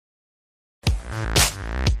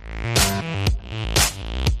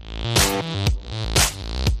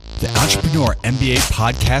The Entrepreneur MBA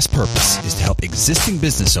podcast purpose is to help existing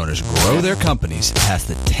business owners grow their companies past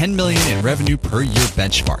the $10 million in revenue per year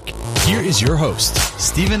benchmark. Here is your host,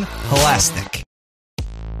 Stephen Halasnik.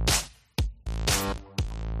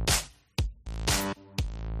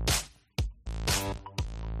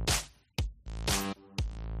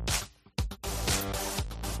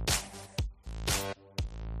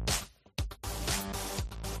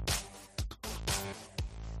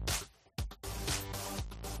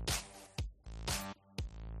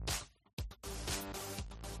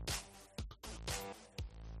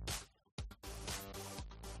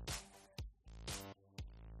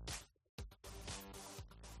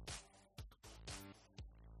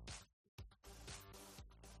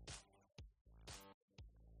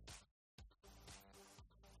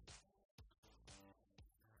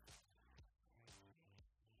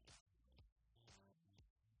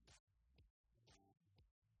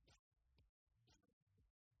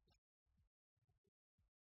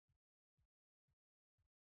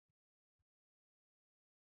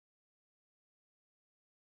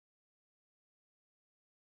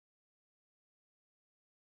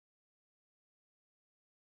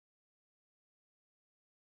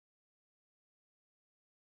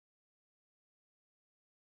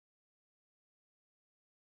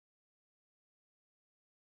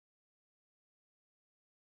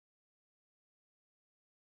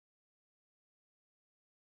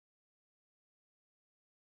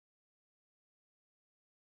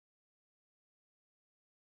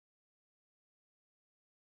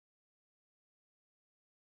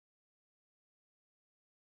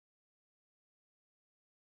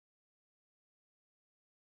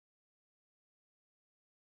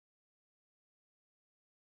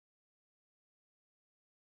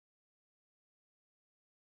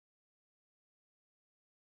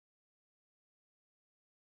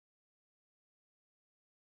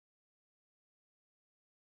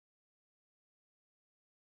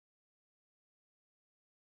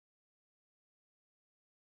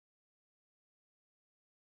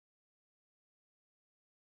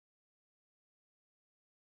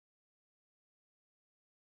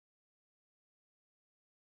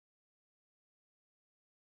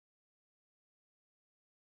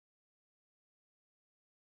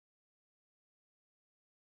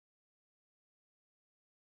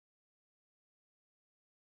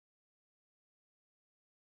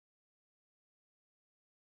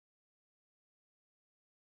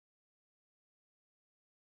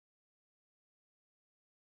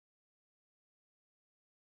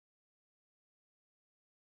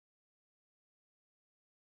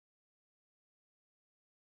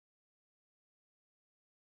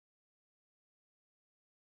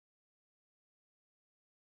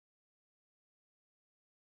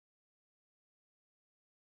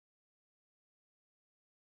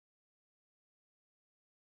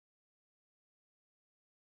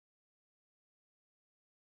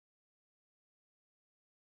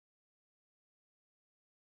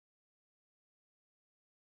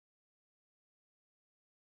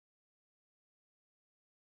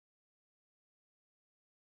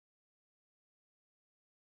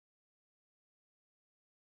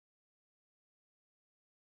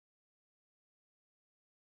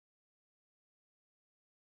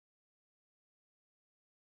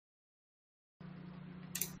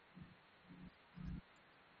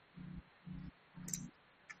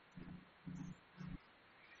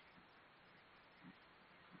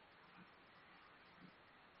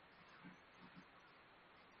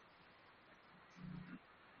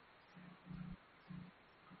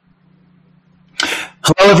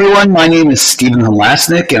 Hello, everyone. My name is Stephen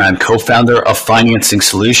Halasnik, and I'm co-founder of Financing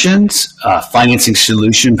Solutions. Financing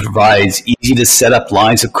Solution provides easy-to-set-up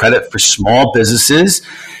lines of credit for small businesses,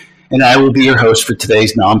 and I will be your host for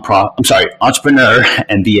today's Entrepreneur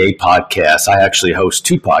MBA podcast. I actually host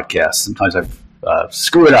two podcasts. Sometimes I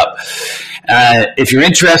screw it up. If you're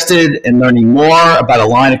interested in learning more about a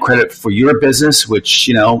line of credit for your business, which,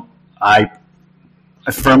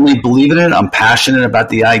 I firmly believe in it. I'm passionate about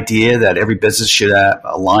the idea that every business should have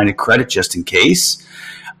a line of credit just in case.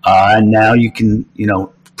 And now you can,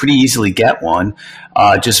 pretty easily get one.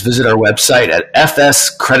 Just visit our website at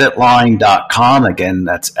fscreditline.com. Again,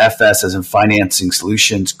 that's FS as in Financing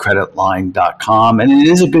Solutions, creditline.com. And it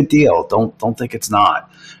is a good deal. Don't think it's not.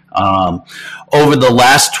 Over the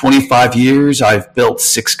last 25 years, I've built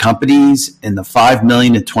 6 companies in the $5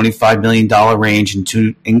 million to $25 million range,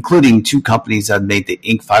 including 2 companies that have made the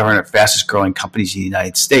Inc. 500 fastest growing companies in the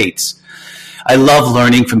United States. I love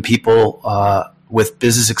learning from people with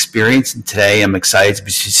business experience, and today I'm excited to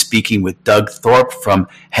be speaking with Doug Thorpe from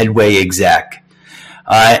Headway Exec.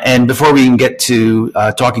 And before we can get to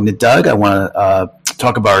talking to Doug, I want to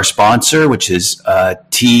talk about our sponsor, which is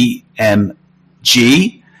TMG,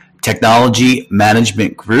 Technology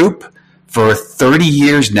Management Group. For 30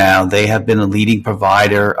 years now, they have been a leading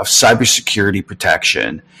provider of cybersecurity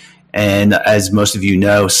protection. And as most of you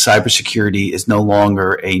know, cybersecurity is no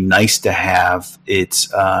longer a nice to have. It's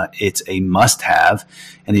a must have.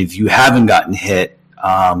 And if you haven't gotten hit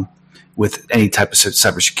with any type of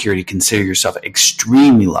cybersecurity, consider yourself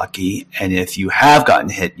extremely lucky. And if you have gotten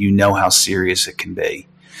hit, you know how serious it can be.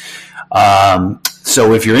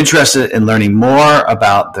 So if you're interested in learning more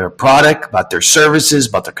about their product, about their services,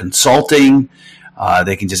 about their consulting,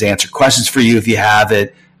 they can just answer questions for you if you have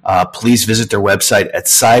it. Please visit their website at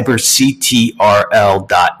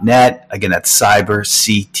cyberctrl.net. Again, that's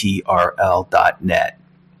cyberctrl.net.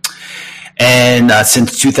 And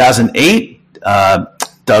since 2008,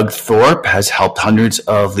 Doug Thorpe has helped hundreds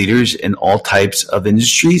of leaders in all types of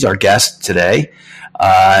industries, our guest today,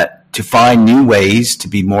 to find new ways to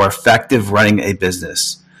be more effective running a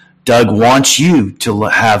business. Doug wants you to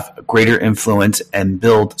have greater influence and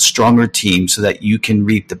build stronger teams so that you can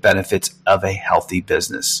reap the benefits of a healthy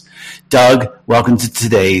business. Doug, welcome to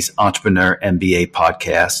today's Entrepreneur MBA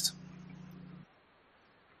podcast.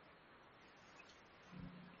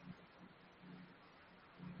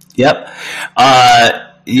 Yep.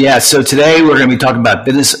 So today we're going to be talking about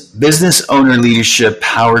business owner leadership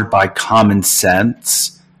powered by common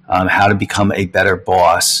sense, how to become a better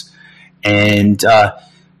boss. And,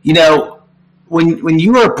 when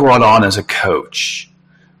you are brought on as a coach,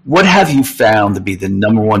 what have you found to be the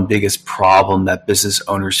number one biggest problem that business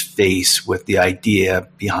owners face with the idea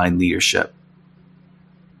behind leadership?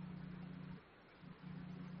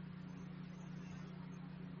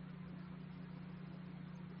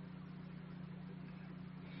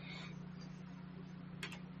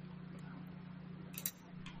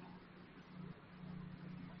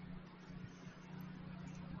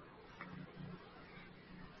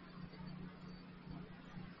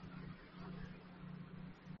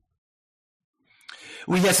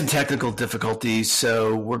 We had some technical difficulties,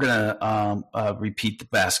 so we're going to repeat the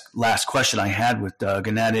last question I had with Doug,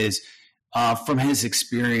 and that is from his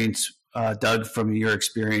experience, Doug, from your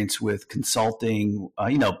experience with consulting,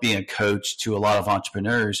 being a coach to a lot of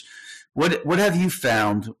entrepreneurs, what have you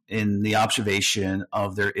found in the observation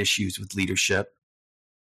of their issues with leadership?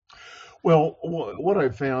 Well, what I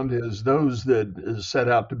found is those that set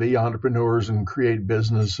out to be entrepreneurs and create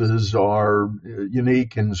businesses are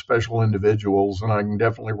unique and special individuals, and I can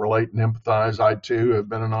definitely relate and empathize. I too have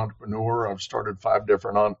been an entrepreneur. I've started 5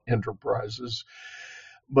 different enterprises.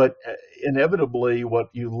 But inevitably,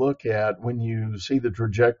 what you look at when you see the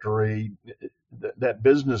trajectory, that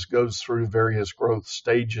business goes through various growth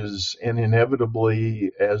stages, and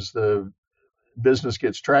inevitably, as the business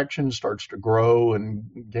gets traction, starts to grow and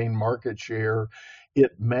gain market share,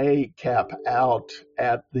 it may cap out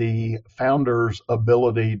at the founder's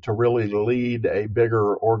ability to really lead a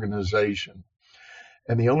bigger organization.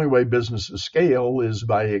 And the only way businesses scale is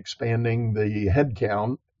by expanding the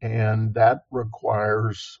headcount, and that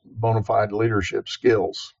requires bona fide leadership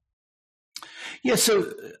skills. Yeah, so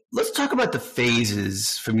let's talk about the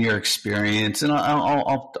phases from your experience, and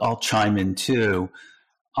I'll chime in too.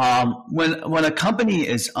 When a company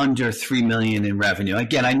is under 3 million in revenue,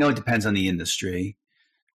 again, I know it depends on the industry,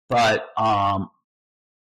 but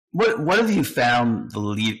what have you found the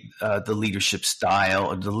leadership style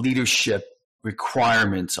or the leadership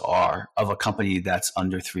requirements are of a company that's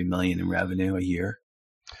under 3 million in revenue a year?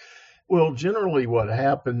 Well, generally what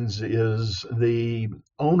happens is the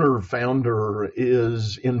owner-founder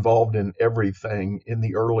is involved in everything in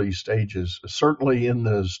the early stages, certainly in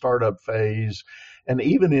the startup phase, and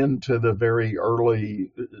even into the very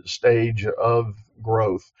early stage of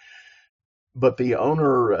growth. But the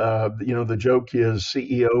owner, the joke is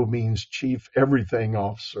CEO means chief everything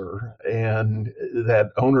officer, and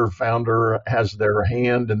that owner-founder has their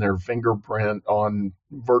hand and their fingerprint on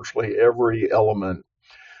virtually every element,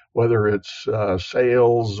 whether it's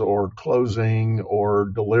sales or closing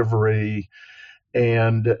or delivery.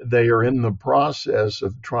 And they are in the process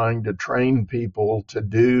of trying to train people to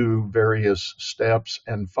do various steps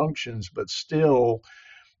and functions, but still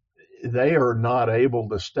they are not able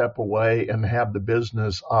to step away and have the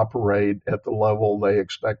business operate at the level they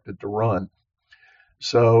expect it to run.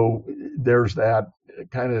 So there's that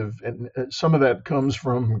kind of, and some of that comes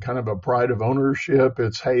from kind of a pride of ownership.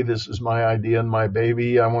 It's, hey, this is my idea and my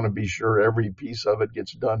baby. I want to be sure every piece of it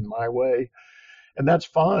gets done my way. And that's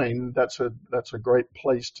fine. That's a great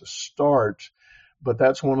place to start. but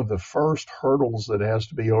that's one of the first hurdles that has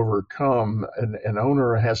to be overcome. An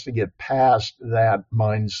owner has to get past that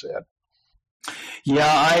mindset. Yeah,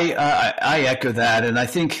 I echo that, and I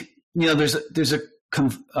think there's a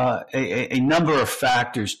number of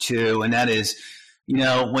factors too, and that is,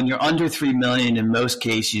 when you're under 3 million, in most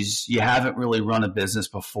cases, you haven't really run a business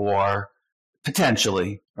before,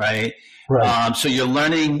 potentially, right? Right. So you're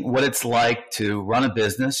learning what it's like to run a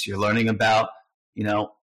business. You're learning about,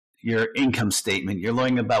 your income statement. You're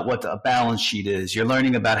learning about what a balance sheet is. You're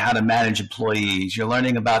learning about how to manage employees. You're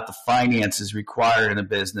learning about the finances required in a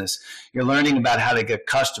business. You're learning about how to get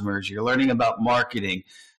customers. You're learning about marketing.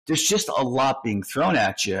 There's just a lot being thrown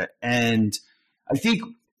at you. And I think,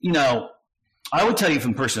 I would tell you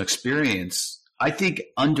from personal experience, I think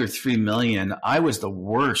under 3 million, I was the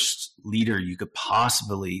worst leader you could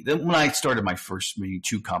possibly. When I started my first maybe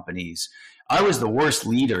 2 companies, I was the worst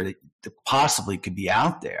leader that possibly could be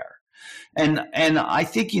out there. And I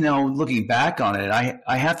think, looking back on it,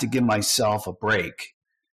 I have to give myself a break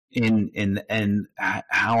in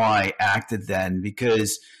how I acted then,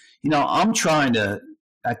 because, I'm trying to,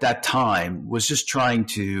 at that time, was just trying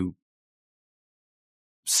to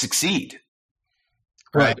succeed.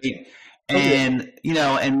 Right. And,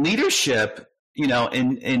 and leadership,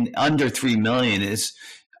 in under 3 million is,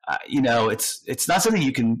 it's not something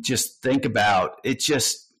you can just think about. It's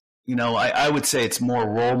just, I would say it's more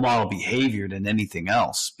role model behavior than anything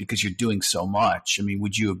else, because you're doing so much. I mean,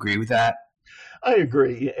 would you agree with that? I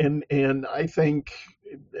agree. And I think,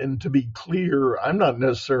 and to be clear, I'm not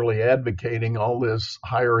necessarily advocating all this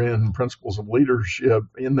higher end principles of leadership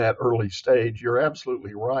in that early stage. You're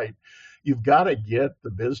absolutely right. You've got to get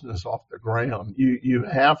the business off the ground. You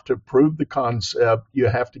have to prove the concept. You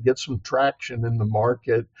have to get some traction in the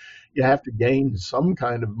market. You have to gain some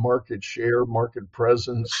kind of market share, market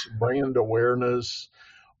presence, brand awareness,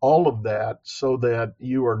 all of that, so that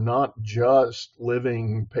you are not just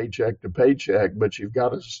living paycheck to paycheck, but you've got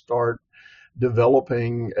to start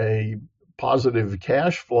developing a positive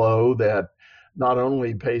cash flow that not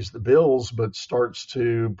only pays the bills, but starts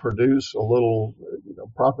to produce a little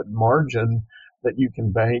profit margin that you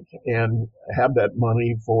can bank and have that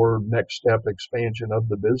money for next step expansion of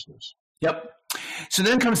the business. Yep. So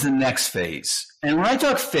then comes the next phase. And when I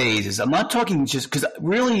talk phases, I'm not talking just because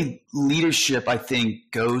really leadership, I think,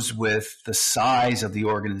 goes with the size of the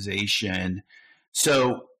organization.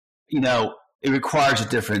 So, it requires a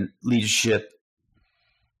different leadership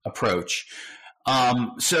approach.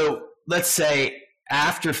 So let's say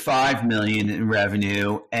after 5 million in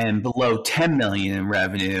revenue and below 10 million in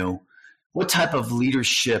revenue, what type of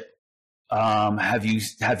leadership have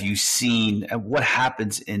you seen, and what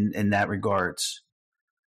happens in that regards?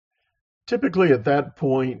 Typically at that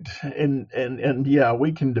point, and yeah,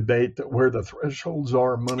 we can debate where the thresholds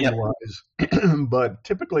are money-wise, but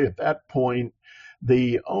typically at that point,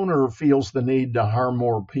 the owner feels the need to hire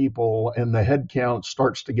more people, and the headcount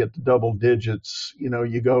starts to get to double digits.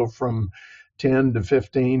 You go from 10 to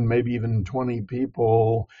 15, maybe even 20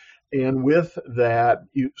 people. And with that,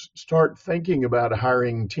 you start thinking about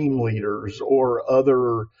hiring team leaders or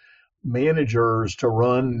other managers to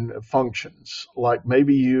run functions. Like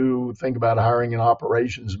maybe you think about hiring an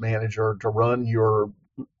operations manager to run your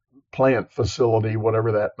plant facility,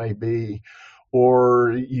 whatever that may be,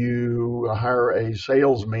 or you hire a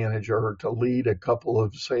sales manager to lead a couple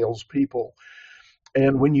of salespeople.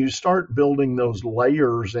 And when you start building those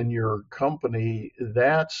layers in your company,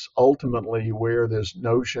 that's ultimately where this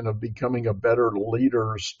notion of becoming a better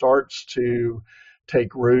leader starts to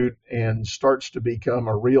take root and starts to become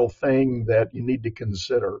a real thing that you need to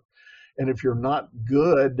consider. And if you're not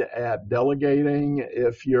good at delegating,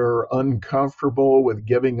 if you're uncomfortable with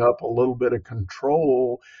giving up a little bit of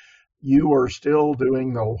control, you are still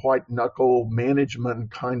doing the white knuckle management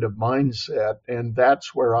kind of mindset. And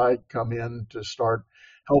that's where I come in to start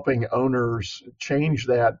helping owners change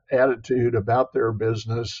that attitude about their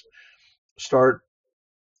business, start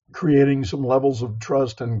creating some levels of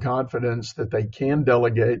trust and confidence that they can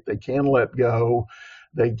delegate, they can let go,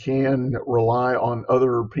 they can rely on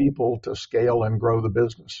other people to scale and grow the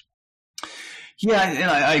business. Yeah, and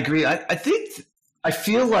I agree. I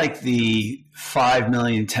feel like the $5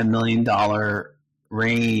 million, $10 million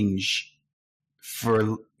range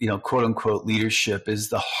for, quote unquote leadership is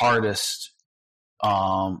the hardest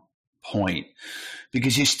point,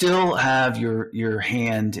 because you still have your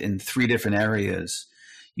hand in 3 different areas.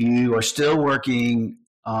 You are still working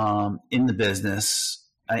in the business.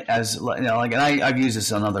 I've used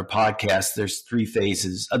this on other podcasts. There's 3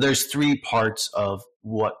 phases. There's 3 parts of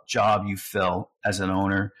what job you fill as an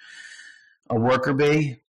owner: a worker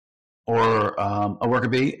bee, or a worker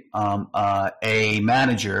bee, a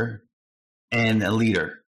manager, and a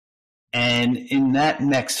leader. And in that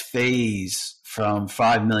next phase from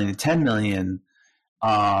 5 million to 10 million,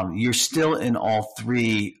 you're still in all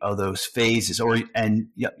three of those phases, now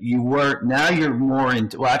you're more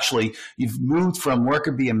into, well, actually you've moved from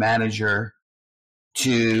worker bee and manager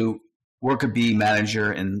to worker bee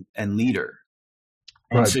manager and leader.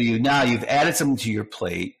 And Right. so you've added something to your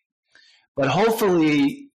plate, but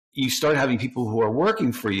hopefully you start having people who are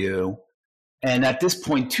working for you. And at this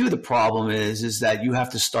point too, the problem is that you have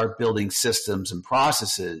to start building systems and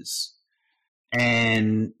processes.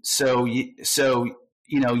 And so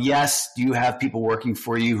yes, do you have people working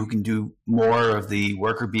for you who can do more of the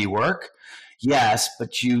worker bee work? Yes,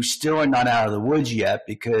 but you still are not out of the woods yet,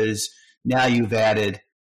 because now you've added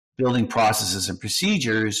building processes and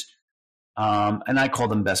procedures, and I call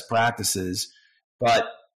them best practices. But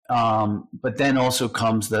then also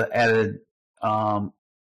comes the added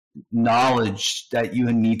knowledge that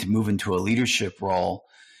you need to move into a leadership role.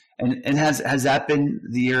 And has that been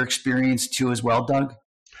your experience too as well, Doug?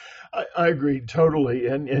 I agree totally,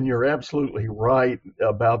 and you're absolutely right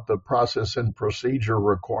about the process and procedure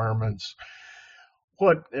requirements.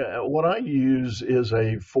 What I use is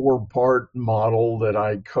a 4-part model that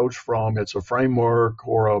I coach from. It's a framework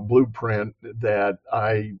or a blueprint that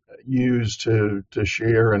I use to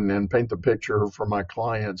share and paint the picture for my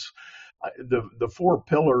clients. The 4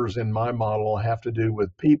 pillars in my model have to do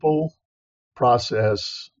with people,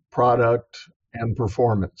 process, product, and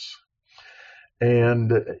performance. And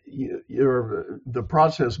the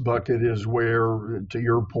process bucket is where, to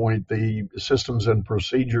your point, the systems and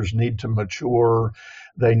procedures need to mature.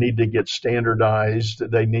 They need to get standardized.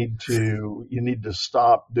 You need to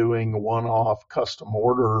stop doing one-off custom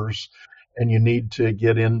orders, and you need to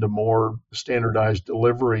get into more standardized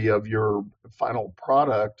delivery of your final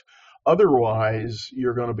product. Otherwise,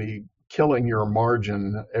 you're going to be killing your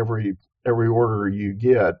margin every order you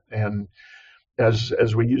get. And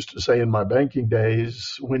as we used to say in my banking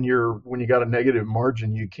days, when you got a negative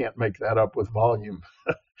margin, you can't make that up with volume.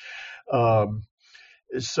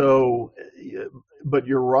 But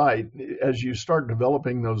you're right. As you start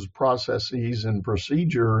developing those processes and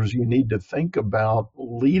procedures, you need to think about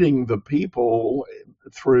leading the people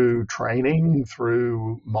through training,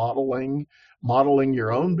 through modeling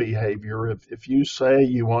your own behavior. If you say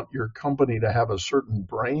you want your company to have a certain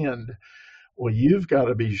brand, well, you've got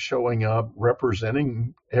to be showing up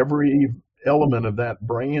representing every element of that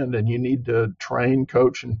brand, and you need to train,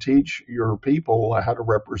 coach, and teach your people how to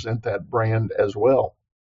represent that brand as well.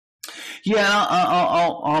 Yeah,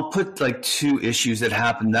 I'll put like 2 issues that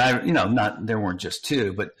happened. There weren't just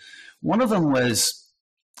 2, but one of them was,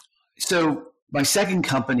 so my second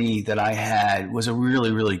company that I had was a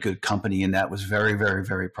really, really good company, and that was very, very,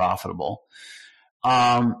 very profitable.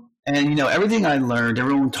 And, everything I learned,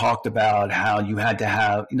 everyone talked about how you had to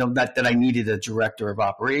have, that I needed a director of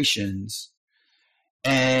operations.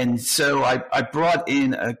 And so I brought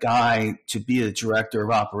in a guy to be a director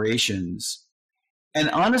of operations. And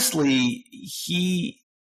honestly,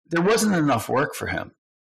 there wasn't enough work for him,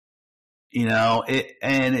 it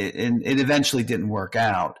eventually didn't work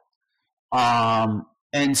out.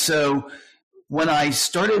 And so when I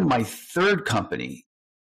started my third company,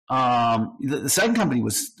 the second company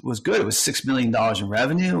was good. It was $6 million in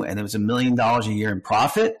revenue, and it was $1 million a year in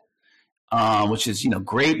profit, which is,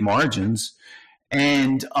 great margins.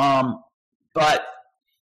 And, but,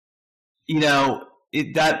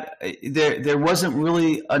 there wasn't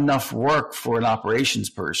really enough work for an operations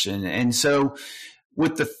person. And so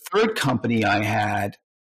with the third company I had,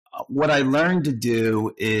 what I learned to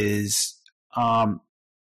do is, I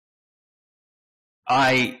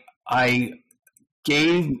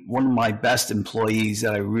gave one of my best employees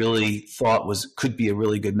that I really thought could be a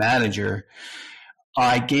really good manager,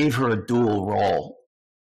 I gave her a dual role.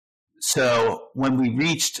 So when we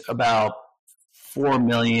reached about 4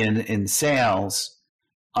 million in sales,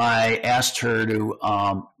 I asked her to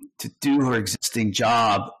do her existing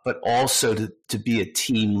job, but also to be a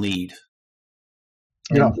team lead.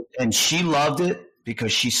 And she loved it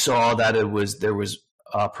because she saw that there was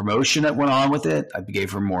a promotion that went on with it. I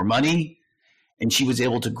gave her more money, and she was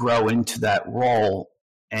able to grow into that role.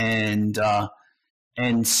 And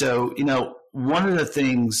so, one of the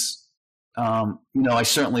things, I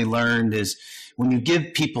certainly learned is when you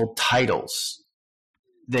give people titles,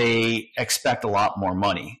 they expect a lot more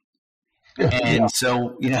money.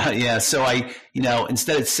 So, so I,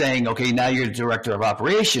 instead of saying, okay, now you're the director of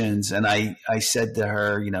operations. And I said to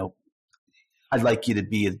her, I'd like you to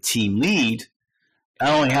be a team lead.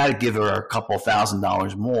 I only had to give her a couple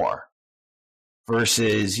 $1,000s more.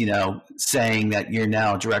 versus, saying that you're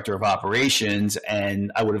now director of operations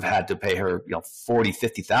and I would have had to pay her, $40,000,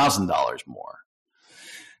 $50,000 more.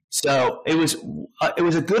 So it was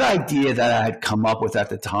a good idea that I had come up with at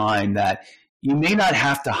the time, that you may not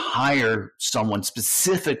have to hire someone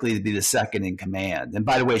specifically to be the second in command. And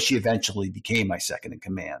by the way, she eventually became my second in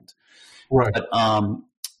command. Right. But,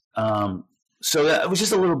 so that was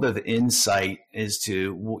just a little bit of insight as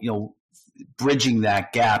to, bridging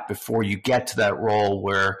that gap before you get to that role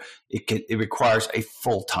where it requires a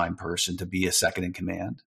full-time person to be a second in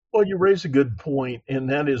command. Well, you raise a good point, and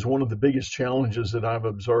that is one of the biggest challenges that I've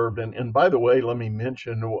observed. And by the way, let me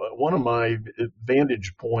mention one of my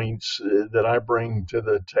vantage points that I bring to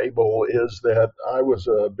the table is that I was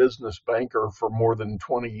a business banker for more than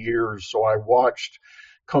 20 years, so I watched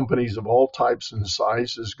companies of all types and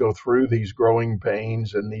sizes go through these growing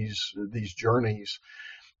pains and these journeys.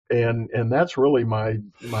 And that's really my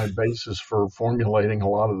basis for formulating a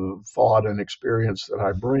lot of the thought and experience that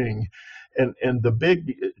I bring. And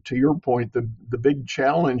to your point, the big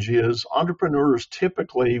challenge is entrepreneurs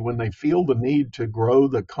typically, when they feel the need to grow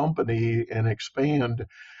the company and expand,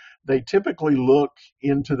 they typically look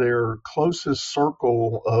into their closest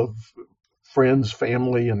circle of friends,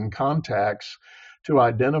 family, and contacts to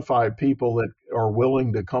identify people that are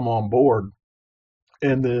willing to come on board.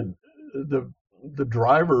 And the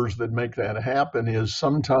drivers that make that happen is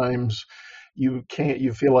sometimes you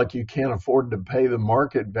feel like you can't afford to pay the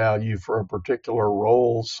market value for a particular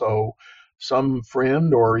role. So some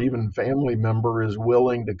friend or even family member is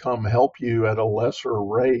willing to come help you at a lesser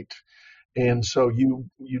rate. And so you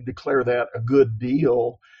declare that a good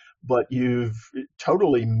deal, but you've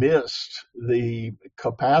totally missed the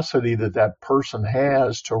capacity that person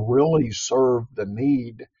has to really serve the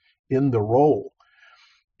need in the role.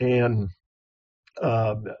 And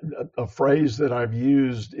a phrase that I've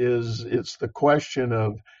used is it's the question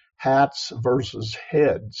of hats versus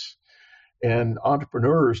heads. And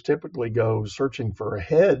entrepreneurs typically go searching for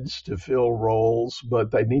heads to fill roles,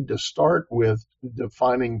 but they need to start with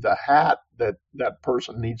defining the hat that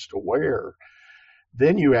person needs to wear.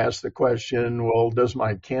 Then you ask the question, well, does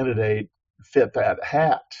my candidate fit that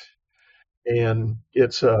hat? And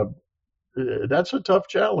that's a tough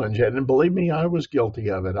challenge. And believe me, I was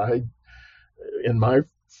guilty of it. In my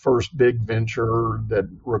first big venture that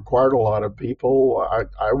required a lot of people,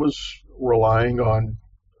 I was relying on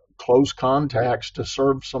close contacts to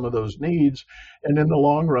serve some of those needs. And in the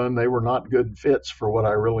long run, they were not good fits for what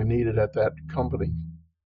I really needed at that company.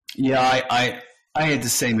 Yeah, I had the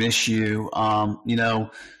same issue. A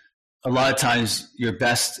lot of times your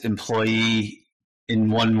best employee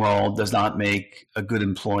in one role does not make a good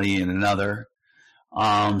employee in another.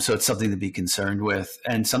 So it's something to be concerned with.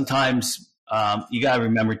 And sometimes you got to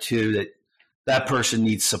remember too that person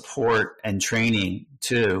needs support and training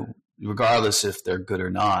too, regardless if they're good or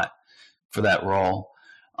not for that role.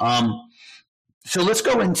 So let's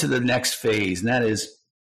go into the next phase, and that is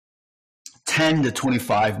 $10 to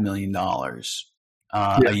 $25 million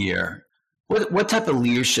a year. What type of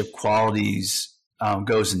leadership qualities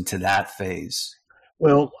goes into that phase?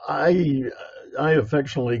 Well, I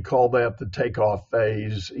affectionately call that the takeoff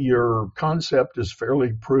phase. Your concept is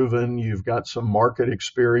fairly proven. You've got some market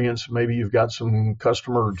experience. Maybe you've got some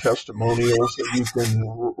customer testimonials that you can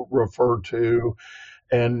refer to.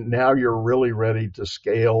 And now you're really ready to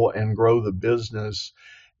scale and grow the business.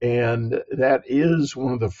 And that is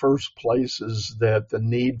one of the first places that the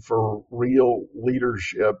need for real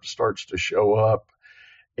leadership starts to show up.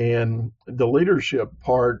 And the leadership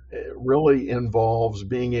part really involves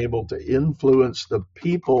being able to influence the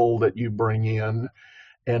people that you bring in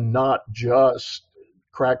and not just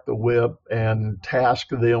crack the whip and task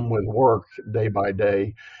them with work day by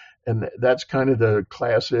day. And that's kind of the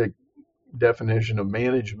classic definition of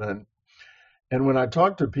management. And when I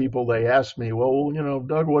talk to people, they ask me, well,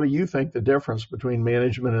 Doug, what do you think the difference between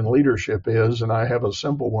management and leadership is? And I have a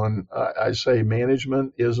simple one. I say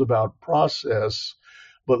management is about process,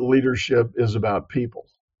 but leadership is about people.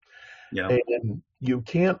 Yeah. And you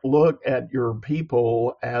can't look at your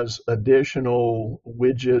people as additional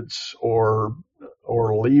widgets or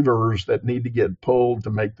levers that need to get pulled to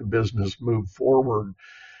make the business move forward.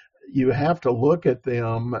 You have to look at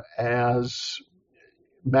them as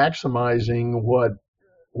maximizing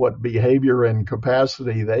what behavior and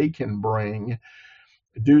capacity they can bring,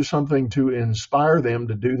 do something to inspire them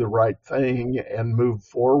to do the right thing and move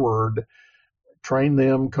forward, train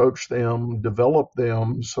them, coach them, develop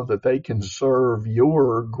them so that they can serve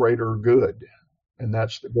your greater good. And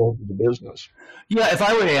that's the goal of the business. Yeah, if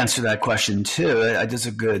I were to answer that question too, that's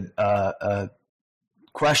a good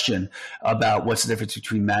question about what's the difference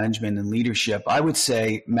between management and leadership, I would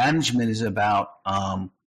say management is about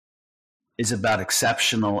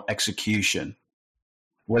exceptional execution.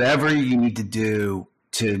 Whatever you need to do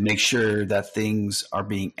to make sure that things are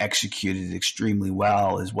being executed extremely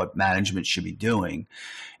well is what management should be doing.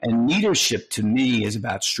 And leadership to me is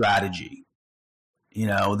about strategy.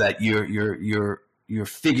 That you're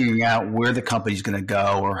figuring out where the company's going to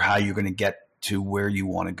go or how you're going to get to where you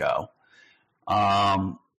want to go.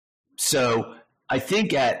 So I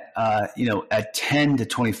think at 10 to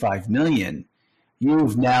 25 million,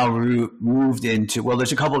 you've now moved into, well,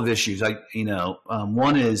 there's a couple of issues.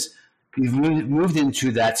 One is you've moved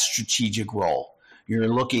into that strategic role. You're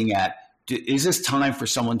looking at, is this time for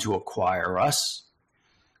someone to acquire us?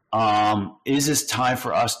 Is this time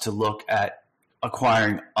for us to look at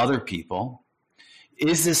acquiring other people?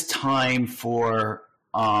 Is this time for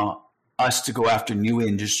us to go after new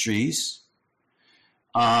industries?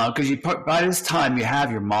 Because by this time you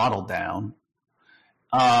have your model down.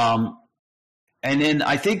 And then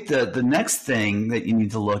I think the next thing that you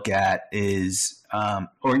need to look at is, and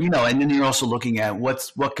then you're also looking at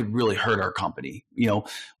what could really hurt our company.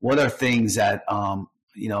 What are things that,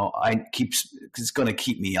 it's going to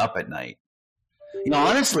keep me up at night.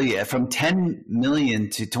 Honestly, from 10 million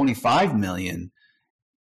to 25 million,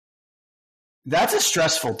 that's a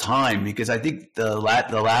stressful time, because I think the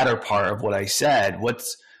latter part of what I said,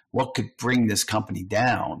 what could bring this company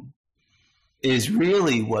down, is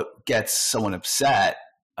really what gets someone upset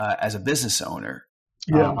as a business owner.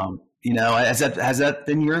 Yeah. Has that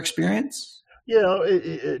been your experience?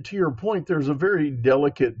 Yeah. To your point, there's a very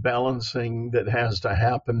delicate balancing that has to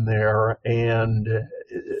happen there. And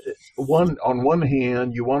on one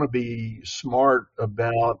hand, you want to be smart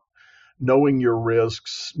about knowing your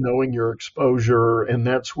risks, knowing your exposure, and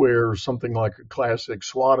that's where something like a classic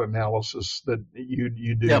SWOT analysis that you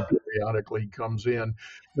do periodically comes in.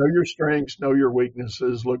 Know your strengths, know your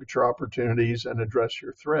weaknesses, look at your opportunities, and address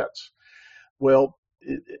your threats. Well,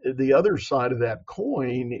 the other side of that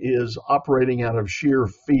coin is operating out of sheer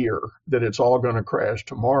fear that it's all going to crash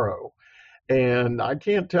tomorrow. And I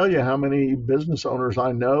can't tell you how many business owners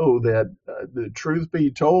I know that, the truth be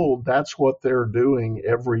told, that's what they're doing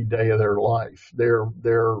every day of their life. They're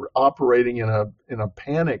operating in a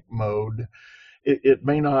panic mode. It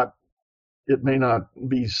may not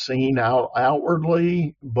be seen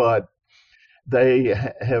outwardly, but they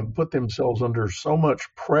have put themselves under so much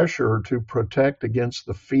pressure to protect against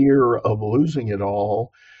the fear of losing it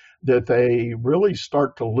all that they really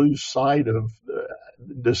start to lose sight of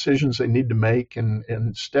decisions they need to make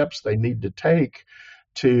and steps they need to take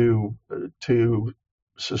to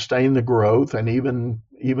sustain the growth and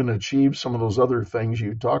even achieve some of those other things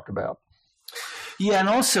you talked about. Yeah, and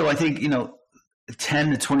also I think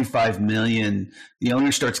 10 to 25 million, the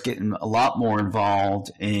owner starts getting a lot more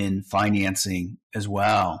involved in financing as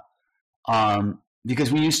well,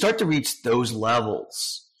 because when you start to reach those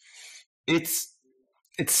levels, it's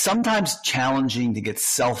sometimes challenging to get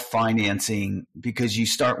self-financing because you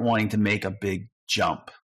start wanting to make a big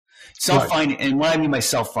jump. And what I mean by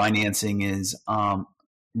self-financing is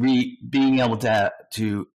being able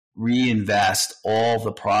to reinvest all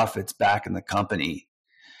the profits back in the company.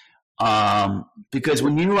 Because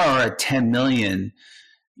when you are at 10 million,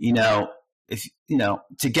 to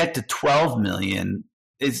get to 12 million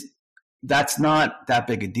that's not that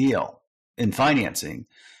big a deal in financing.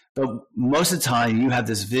 But most of the time you have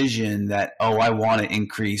this vision that, I want to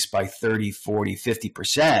increase by 30, 40,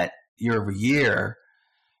 50% year over year.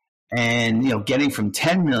 And, getting from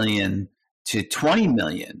 10 million to 20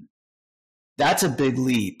 million, that's a big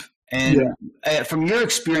leap. And from your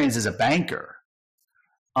experience as a banker,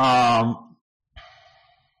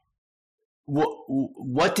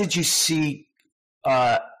 what did you see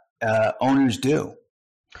owners do?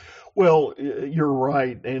 Well, you're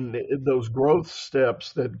right. And those growth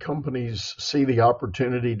steps that companies see the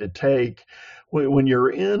opportunity to take, when you're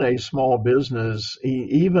in a small business,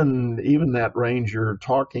 even that range you're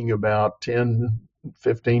talking about, 10,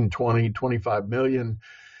 15, 20, 25 million,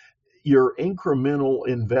 your incremental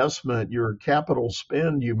investment, your capital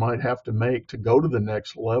spend you might have to make to go to the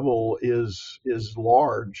next level is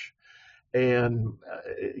large. And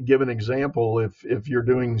give an example, if you're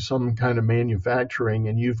doing some kind of manufacturing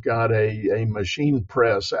and you've got a machine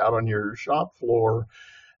press out on your shop floor,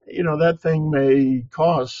 that thing may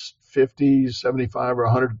cost $50, $75, or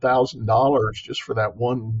 $100,000 just for that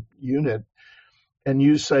one unit. And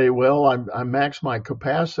you say, well, I max my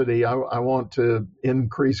capacity. I want to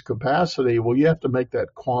increase capacity. Well, you have to make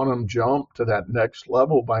that quantum jump to that next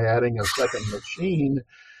level by adding a second machine.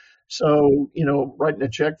 So, writing a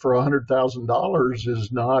check for $100,000 is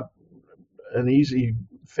not an easy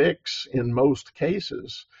fix in most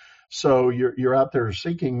cases. So you're out there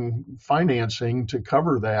seeking financing to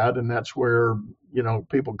cover that, and that's where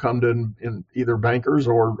people come to in either bankers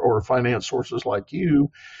or finance sources like you,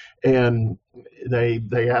 and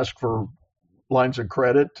they ask for lines of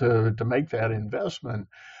credit to make that investment.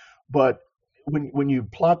 But when you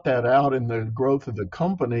plot that out in the growth of the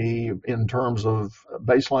company in terms of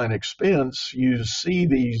baseline expense, you see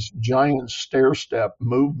these giant stair-step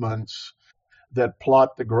movements that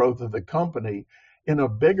plot the growth of the company. In a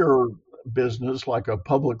bigger business like a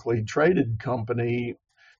publicly traded company,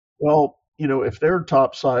 well, if their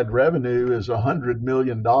top side revenue is $100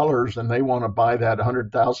 million and they want to buy that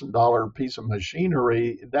 $100,000 piece of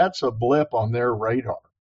machinery, that's a blip on their radar.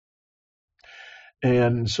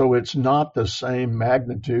 And so it's not the same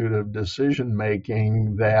magnitude of decision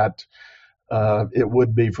making that it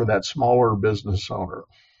would be for that smaller business owner.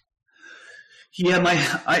 Yeah,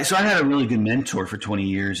 so I had a really good mentor for 20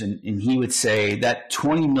 years, and he would say that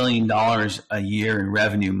 $20 million a year in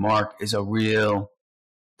revenue mark is a real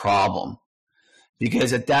problem,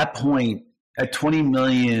 because at that point, at 20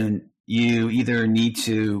 million, you either need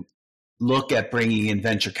to look at bringing in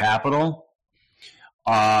venture capital,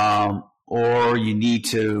 or you need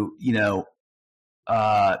to,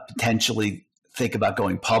 potentially think about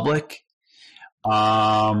going public.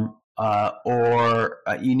 Or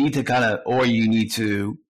you need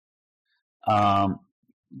to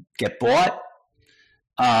get bought.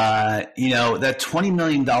 That $20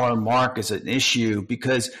 million mark is an issue,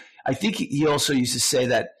 because I think he also used to say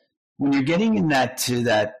that when you're getting in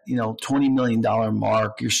 $20 million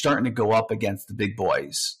mark, you're starting to go up against the big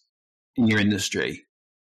boys in your industry,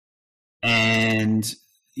 and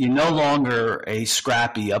you're no longer a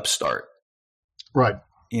scrappy upstart. Right.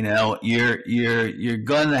 You're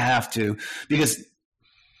going to have to, because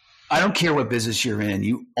I don't care what business you're in,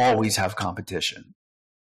 you always have competition.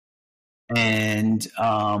 And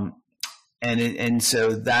so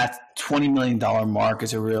that $20 million mark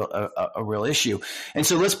is a real issue. And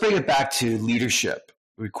so let's bring it back to leadership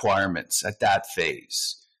requirements at that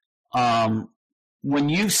phase. When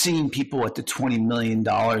you've seen people at the $20 million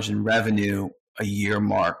in revenue a year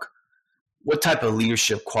mark, what type of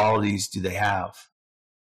leadership qualities do they have?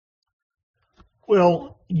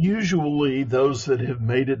 Well, usually those that have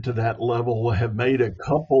made it to that level have made a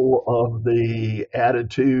couple of the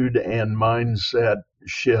attitude and mindset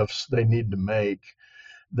shifts they need to make.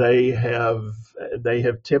 They have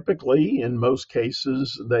typically, in most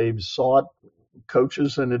cases, they've sought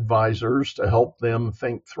coaches and advisors to help them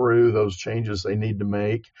think through those changes they need to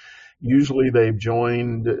make. Usually they've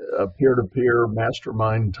joined a peer-to-peer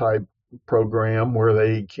mastermind type program where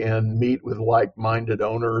they can meet with like-minded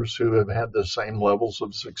owners who have had the same levels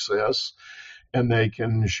of success, and they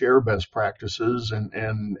can share best practices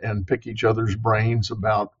and pick each other's brains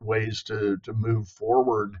about ways to move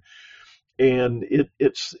forward. And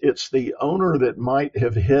it's the owner that might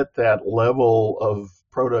have hit that level of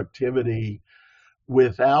productivity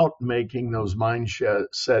without making those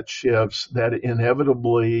mindset shifts that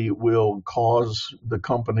inevitably will cause the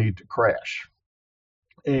company to crash.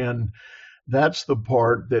 And that's the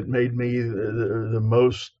part that made me the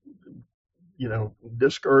most,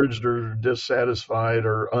 discouraged or dissatisfied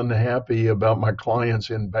or unhappy about my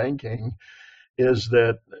clients in banking, is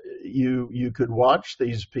that you could watch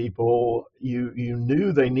these people, you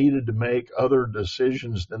knew they needed to make other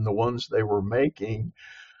decisions than the ones they were making,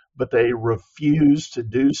 but they refused to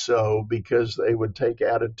do so because they would take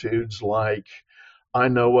attitudes like, I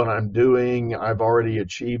know what I'm doing. I've already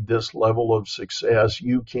achieved this level of success.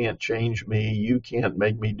 You can't change me. You can't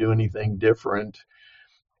make me do anything different.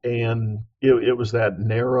 And it was that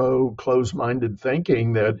narrow, closed-minded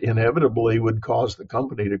thinking that inevitably would cause the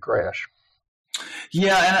company to crash.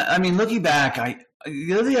 Yeah, and I mean, looking back,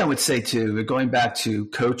 the other thing I would say too, going back to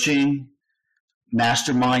coaching,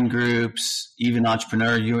 mastermind groups, even the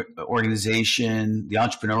entrepreneur organization,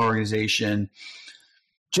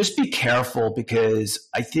 just be careful, because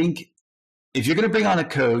I think if you're going to bring on a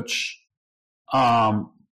coach, or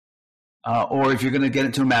if you're going to get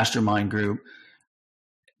into a mastermind group,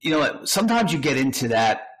 sometimes you get into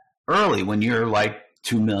that early when you're like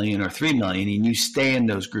 2 million or 3 million, and you stay in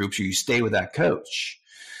those groups, or you stay with that coach.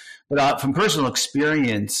 But from personal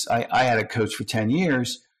experience, I had a coach for 10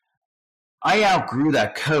 years. I outgrew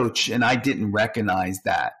that coach, and I didn't recognize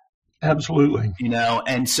that. Absolutely.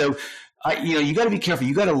 And so you got to be careful.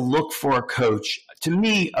 You got to look for a coach. To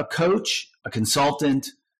me, a coach, a consultant,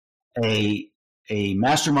 a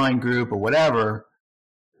mastermind group, or whatever,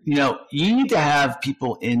 you need to have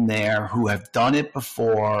people in there who have done it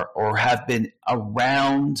before or have been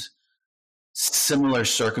around similar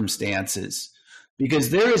circumstances, because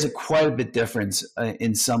there is quite a bit difference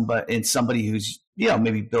in somebody who's,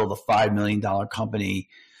 maybe built a $5 million company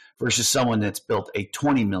versus someone that's built a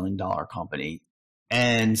 $20 million company.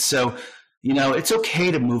 And so, it's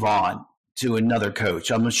okay to move on to another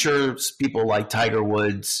coach. I'm sure people like Tiger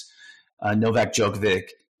Woods, Novak Djokovic,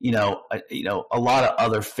 a lot of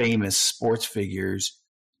other famous sports figures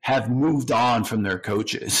have moved on from their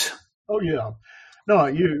coaches. Oh, yeah. No,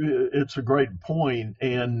 it's a great point.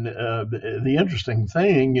 And the interesting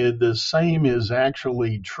thing is the same is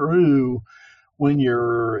actually true when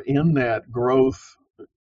you're in that growth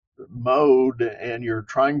mode and you're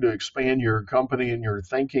trying to expand your company and you're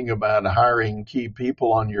thinking about hiring key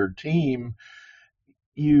people on your team.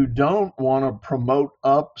 You don't want to promote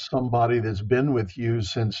up somebody that's been with you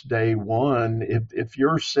since day one. If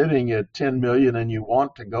you're sitting at 10 million and you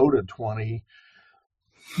want to go to 20,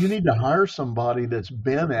 you need to hire somebody that's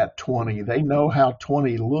been at 20. They know how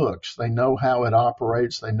 20 looks. They know how it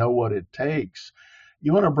operates. They know what it takes.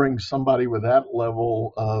 You want to bring somebody with that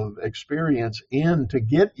level of experience in to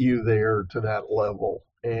get you there to that level.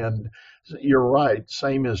 And you're right.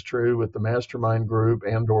 Same is true with the mastermind group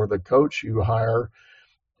and or the coach you hire.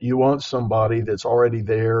 You want somebody that's already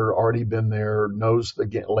there, already been there, knows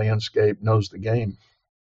the landscape, knows the game.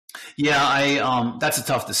 Yeah, that's a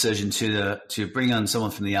tough decision to bring on someone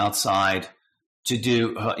from the outside to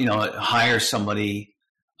do, hire somebody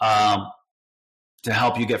to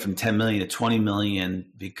help you get from 10 million to 20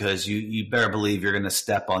 million, because you better believe you're going to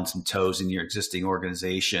step on some toes in your existing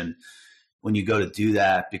organization when you go to do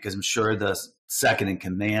that, because I'm sure the second in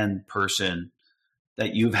command person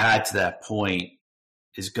that you've had to that point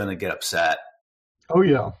is going to get upset. Oh,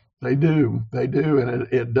 yeah, they do. They do.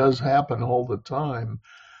 And it does happen all the time.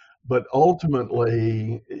 But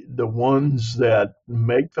ultimately, the ones that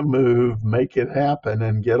make the move, make it happen,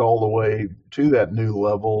 and get all the way to that new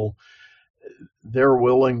level, they're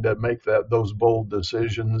willing to make those bold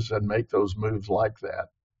decisions and make those moves like that.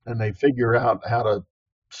 And they figure out how to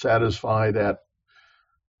satisfy that,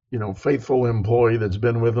 faithful employee that's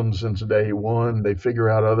been with them since day one. They figure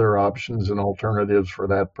out other options and alternatives for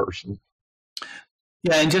that person.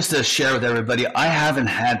 Yeah, and just to share with everybody, I haven't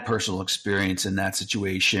had personal experience in that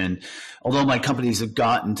situation. Although my companies have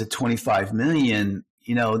gotten to 25 million,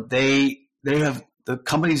 they have the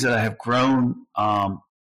companies that I have grown.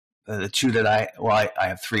 The two that I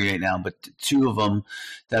have three right now, but two of them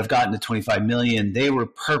that have gotten to 25 million, they were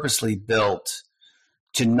purposely built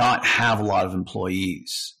to not have a lot of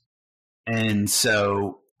employees. And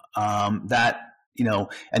so and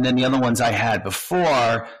then the other ones I had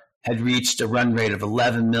before had reached a run rate of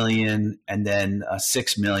 11 million and then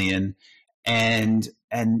 6 million. And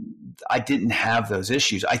I didn't have those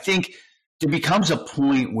issues. I think there becomes a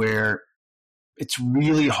point where it's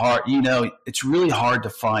really hard, it's really hard to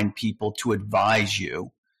find people to advise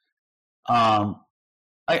you.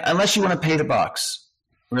 Unless you want to pay the bucks.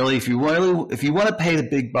 Really, if you want to pay the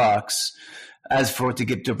big bucks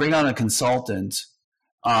to bring on a consultant,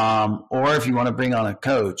 or if you want to bring on a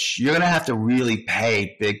coach, you're going to have to really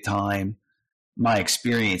pay big time, my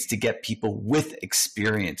experience, to get people with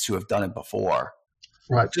experience who have done it before.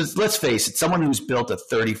 Right. Just let's face it, someone who's built a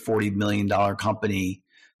 $30-40 million company,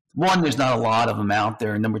 one, there's not a lot of them out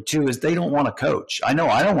there. And number two is they don't want to coach. I know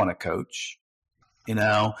I don't want to coach,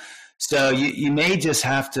 so you may just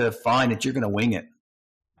have to find that you're going to wing it,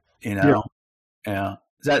 Yeah.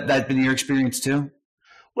 Has that been your experience too?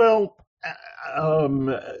 Well, I'm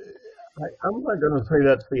not going to say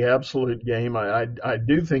that's the absolute game. I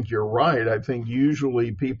do think you're right. I think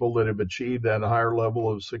usually people that have achieved that higher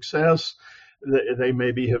level of success, they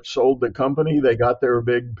maybe have sold the company, they got their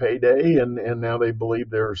big payday, and now they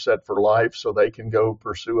believe they're set for life so they can go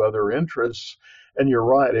pursue other interests. And you're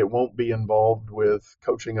right, it won't be involved with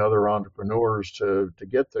coaching other entrepreneurs to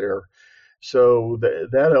get there. So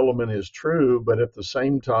that element is true, but at the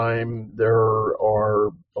same time, there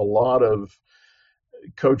are a lot of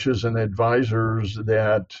coaches and advisors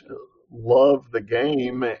that love the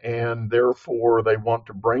game, and therefore they want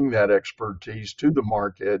to bring that expertise to the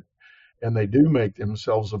market, and they do make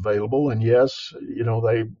themselves available. And yes,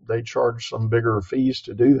 they charge some bigger fees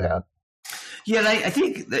to do that. Yeah, I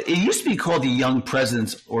think it used to be called the Young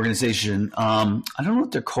Presidents Organization. I don't know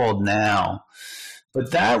what they're called now,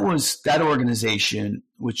 but that organization,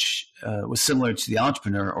 which was similar to the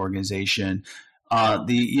Entrepreneur Organization, the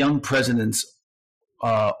Young Presidents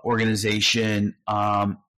Organization,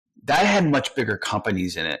 that had much bigger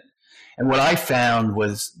companies in it. And what I found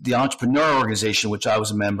was the entrepreneur organization, which I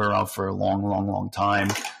was a member of for a long, long, long time,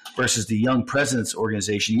 versus the Young Presidents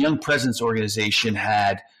Organization. The Young Presidents Organization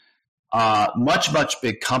had much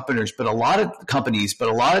big companies, but a lot of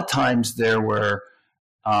times there were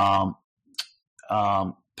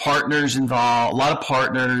partners involved, a lot of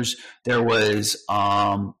partners. There was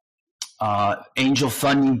angel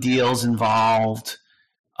funding deals involved,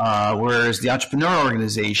 whereas the entrepreneur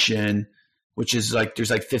organization, which is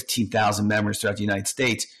there's 15,000 members throughout the United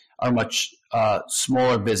States, are much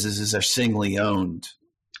smaller businesses, are singly owned.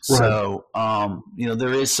 Right. So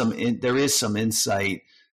there is some insight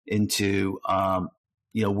into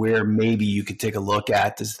where maybe you could take a look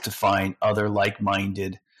at to find other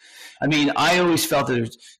like-minded. I mean, I always felt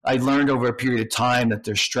that I learned over a period of time that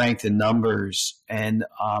there's strength in numbers. And,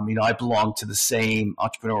 I belonged to the same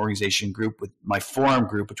entrepreneur organization group with my forum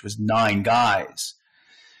group, which was 9 guys.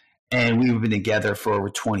 And we've been together for over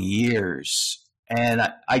 20 years. And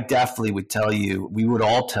I definitely we would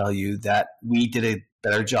all tell you that we did a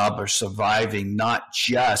better job of surviving not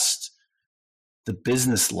just the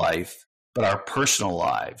business life, but our personal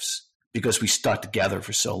lives, because we stuck together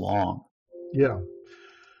for so long. Yeah.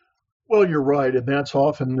 Well, you're right. And that's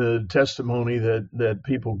often the testimony that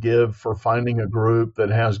people give for finding a group that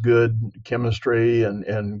has good chemistry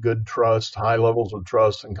and good trust, high levels of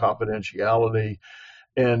trust and confidentiality.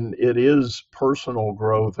 And it is personal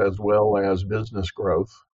growth as well as business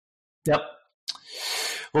growth. Yep.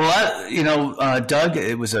 Well, Doug,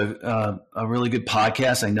 it was a really good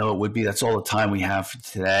podcast. I know it would be. That's all the time we have for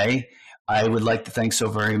today. I would like to thank so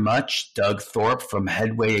very much Doug Thorpe from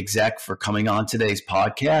Headway Exec for coming on today's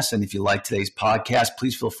podcast. And if you like today's podcast,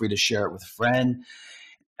 please feel free to share it with a friend.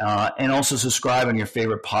 And also subscribe on your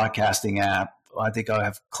favorite podcasting app. I think I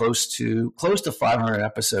have close to 500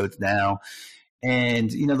 episodes now. And,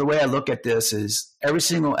 the way I look at this is every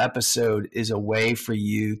single episode is a way for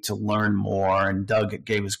you to learn more. And Doug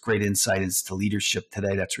gave us great insight into leadership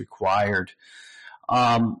today that's required.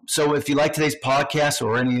 So if you like today's podcast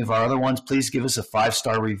or any of our other ones, please give us a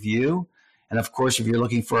 5-star review. And of course, if you're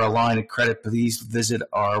looking for a line of credit, please visit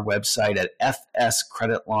our website at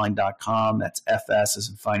fscreditline.com. That's FS as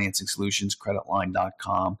in Financing Solutions,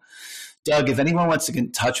 creditline.com. Doug, if anyone wants to get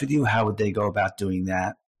in touch with you, how would they go about doing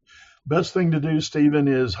that? Best thing to do, Stephen,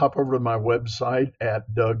 is hop over to my website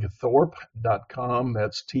at dougthorpe.com.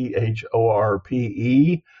 That's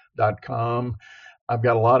THORPE.com. I've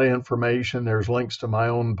got a lot of information. There's links to my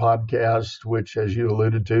own podcast, which, as you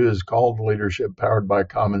alluded to, is called Leadership Powered by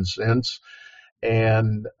Common Sense.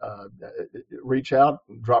 And reach out,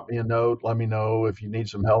 drop me a note, let me know if you need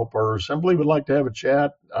some help or simply would like to have a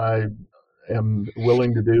chat. I am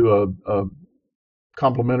willing to do a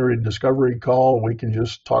complimentary discovery call. We can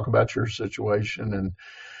just talk about your situation, and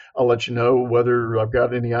I'll let you know whether I've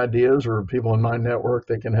got any ideas or people in my network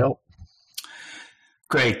that can help.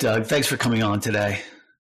 Great, Doug. Thanks for coming on today.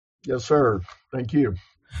 Yes, sir. Thank you.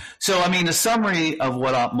 So, the summary of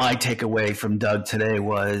what my takeaway from Doug today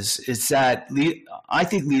is that I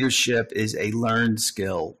think leadership is a learned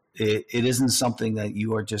skill. It isn't something that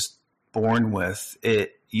you are just born with.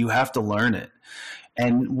 You have to learn it.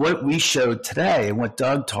 And what we showed today and what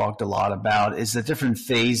Doug talked a lot about is the different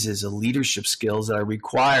phases of leadership skills that are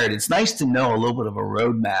required. It's nice to know a little bit of a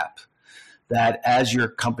roadmap that as your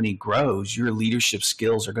company grows, your leadership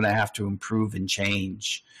skills are going to have to improve and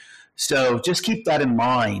change. So just keep that in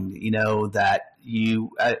mind, that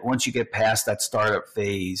once you get past that startup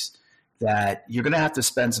phase, that you're going to have to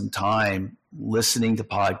spend some time listening to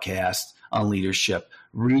podcasts on leadership,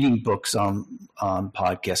 reading books on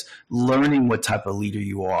podcasts, learning what type of leader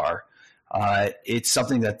you are. It's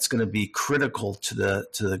something that's going to be critical to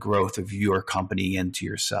the growth of your company and to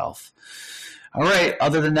yourself. All right.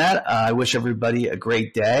 Other than that, I wish everybody a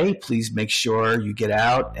great day. Please make sure you get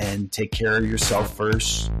out and take care of yourself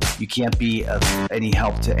first. You can't be of any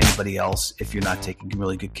help to anybody else if you're not taking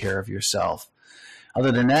really good care of yourself.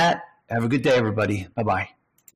 Other than that, have a good day, everybody. Bye-bye.